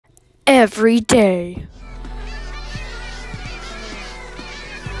every day.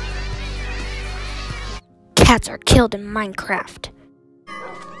 Cats are killed in Minecraft.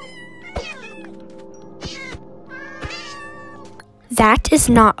 That is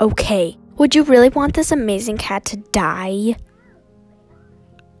not okay. Would you really want this amazing cat to die?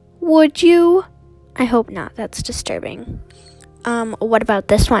 Would you? I hope not. That's disturbing. What about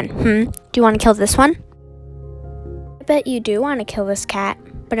this one? Do you want to kill this one? I bet you do want to kill this cat,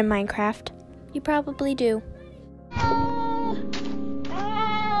 but in Minecraft, you probably do.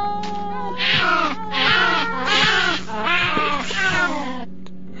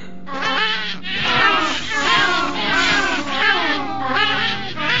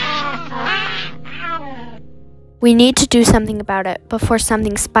 We need to do something about it before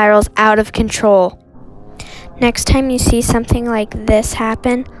something spirals out of control. Next time you see something like this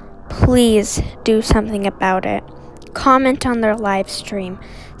happen, please do something about it. Comment on their live stream.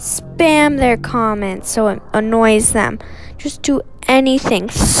 Spam their comments so it annoys them. Just do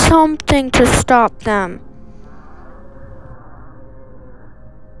anything, something to stop them.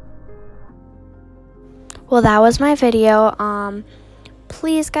 Well, that was my video.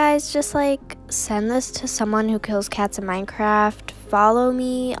 Please, guys, just send this to someone who kills cats in Minecraft. Follow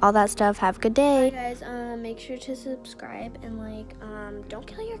me, all that stuff. Have a good day. Hi, guys. Make sure to subscribe and don't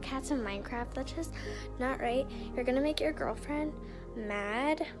kill your cats in Minecraft. That's just not right. You're gonna make your girlfriend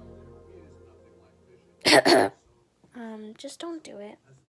mad. Just don't do it.